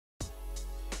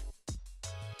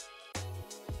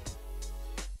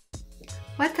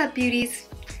What's up, beauties?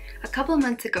 A couple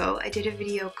months ago, I did a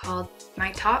video called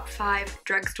my top 5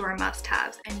 drugstore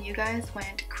must-haves, and you guys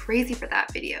went crazy for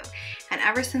that video. And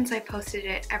ever since I posted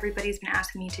it, everybody's been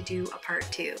asking me to do a part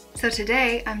 2. So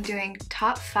today, I'm doing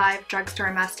top 5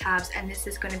 drugstore must-haves, and this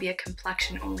is going to be a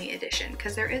complexion-only edition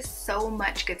because there is so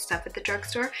much good stuff at the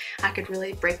drugstore. I could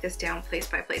really break this down place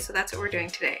by place, so that's what we're doing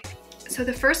today. So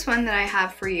the first one that I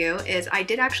have for you is, I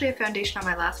did actually have foundation on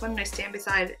my last one and I stand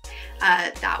beside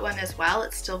that one as well.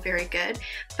 It's still very good,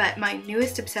 but my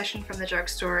newest obsession from the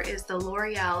drugstore is the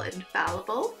L'Oreal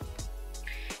Infallable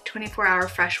 24-hour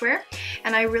fresh wear,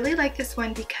 and I really like this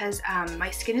one because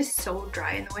my skin is so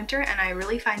dry in the winter, and I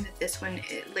really find that this one,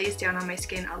 it lays down on my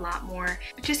skin a lot more.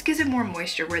 It just gives it more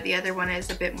moisture, where the other one is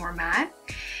a bit more matte.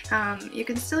 You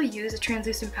can still use a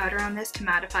translucent powder on this to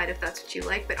mattify it if that's what you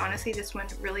like, but honestly this one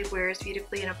really wears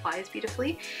beautifully and applies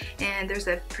beautifully, and there's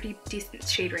a pretty decent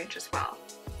shade range as well.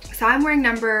 So I'm wearing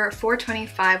number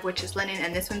 425, which is linen,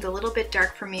 and this one's a little bit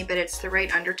dark for me, but it's the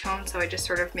right undertone, so I just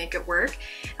sort of make it work.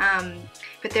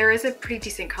 But there is a pretty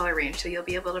decent color range, so you'll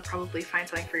be able to probably find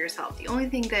something for yourself. The only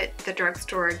thing that the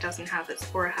drugstore doesn't have that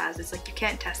Sephora has is, like, you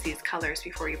can't test these colors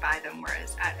before you buy them,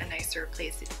 whereas at a nicer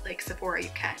place like Sephora you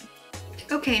can.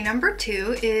 Okay, number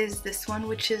 2 is this one,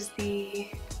 which is the,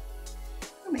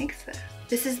 who makes this?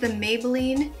 This is the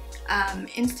Maybelline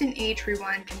Instant Age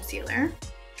Rewind Concealer.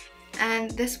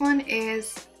 And this one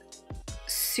is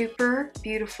super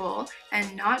beautiful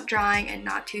and not drying and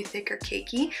not too thick or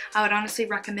cakey. I would honestly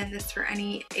recommend this for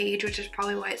any age, which is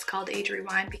probably why it's called Age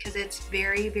Rewind, because it's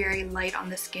very, very light on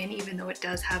the skin, even though it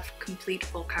does have complete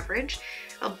full coverage,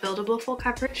 a buildable full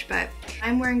coverage. But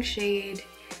I'm wearing shade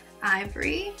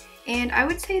Ivory, and I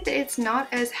would say that it's not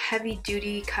as heavy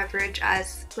duty coverage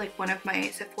as like one of my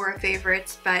Sephora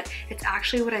favorites, but it's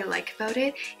actually what I like about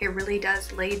it. It really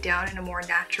does lay down in a more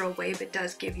natural way, but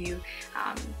does give you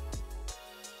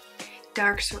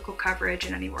dark circle coverage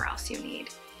and anywhere else you need.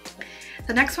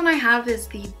 The next one I have is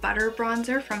the Butter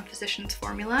Bronzer from Physicians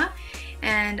Formula,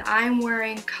 and I'm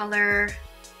wearing color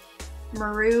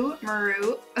Maru.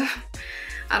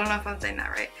 I don't know if I'm saying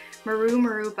that right.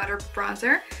 Maru Butter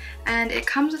Bronzer, and it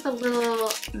comes with a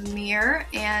little mirror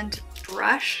and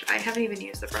brush. I haven't even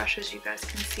used the brush, as you guys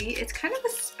can see. It's kind of a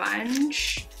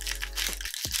sponge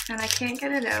and I can't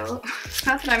get it out.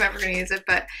 Not that I'm ever going to use it,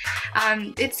 but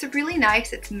it's really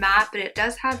nice. It's matte, but it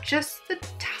does have just the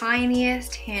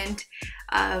tiniest hint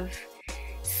of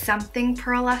something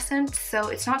pearlescent, so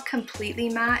it's not completely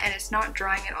matte and it's not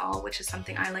drying at all, which is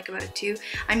something I like about it too.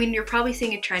 I mean, you're probably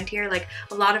seeing a trend here. Like,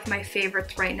 a lot of my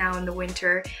favorites right now in the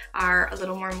winter are a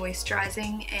little more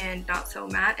moisturizing and not so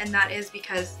matte, and that is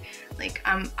because, like,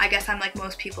 I guess I'm like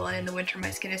most people, and in the winter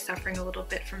my skin is suffering a little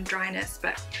bit from dryness,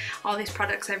 but all these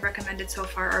products I've recommended so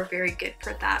far are very good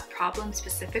for that problem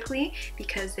specifically,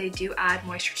 because they do add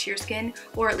moisture to your skin,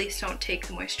 or at least don't take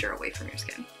the moisture away from your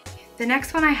skin. The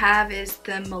next one I have is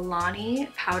the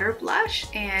Milani Powder Blush,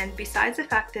 and besides the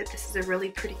fact that this is a really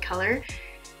pretty color,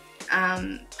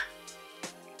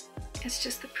 it's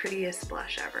just the prettiest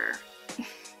blush ever.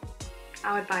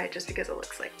 I would buy it just because it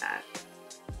looks like that.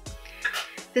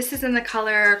 This is in the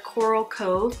color Coral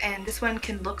Cove, and this one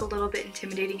can look a little bit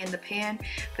intimidating in the pan,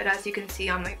 but as you can see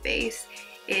on my face,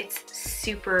 it's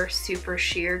super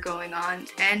sheer going on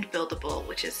and buildable,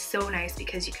 which is so nice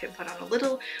because you can put on a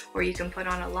little or you can put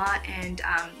on a lot, and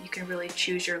you can really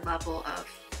choose your level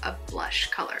of blush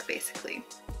color basically.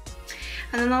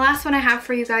 And then the last one I have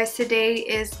for you guys today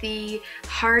is the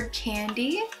Hard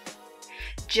Candy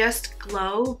Just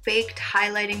Glow Baked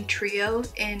Highlighting Trio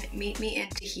in Meet Me in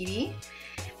Tahiti.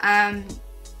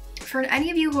 For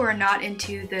any of you who are not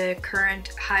into the current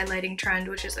highlighting trend,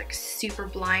 which is like super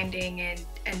blinding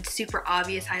and super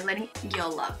obvious highlighting,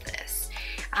 you'll love this.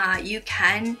 You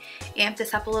can amp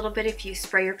this up a little bit if you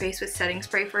spray your face with setting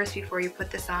spray first before you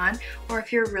put this on, or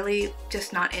if you're really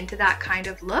just not into that kind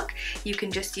of look, you can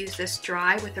just use this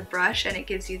dry with a brush and it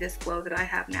gives you this glow that I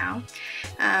have now,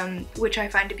 which I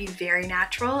find to be very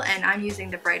natural, and I'm using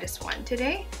the brightest one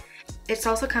today. It's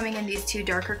also coming in these 2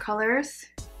 darker colors.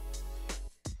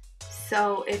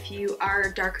 So if you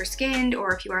are darker skinned,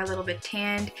 or if you are a little bit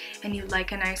tanned and you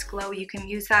like a nice glow, you can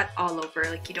use that all over.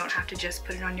 Like, you don't have to just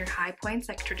put it on your high points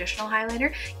like traditional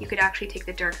highlighter. You could actually take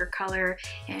the darker color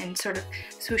and sort of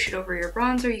swoosh it over your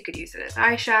bronzer. You could use it as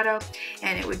eyeshadow,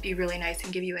 and it would be really nice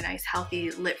and give you a nice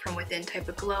healthy lit from within type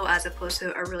of glow, as opposed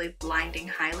to a really blinding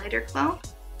highlighter glow.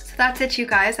 So that's it, you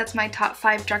guys. That's my top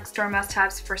 5 drugstore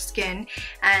must-haves for skin.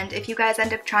 And if you guys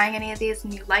end up trying any of these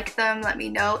and you like them, let me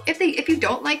know. If you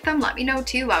don't like them, let me know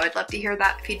too. I would love to hear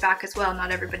that feedback as well. Not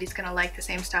everybody's gonna like the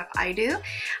same stuff I do.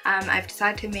 I've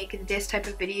decided to make this type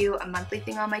of video a monthly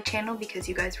thing on my channel because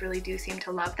you guys really do seem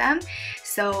to love them.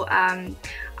 So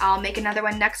I'll make another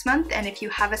one next month, and if you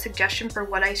have a suggestion for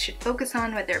what I should focus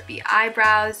on, whether it be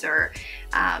eyebrows or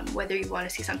whether you want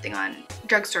to see something on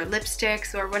drugstore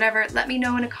lipsticks or whatever, let me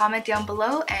know in a comment down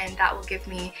below, and that will give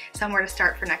me somewhere to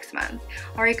start for next month.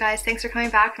 Alright guys, thanks for coming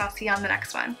back, and I'll see you on the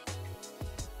next one.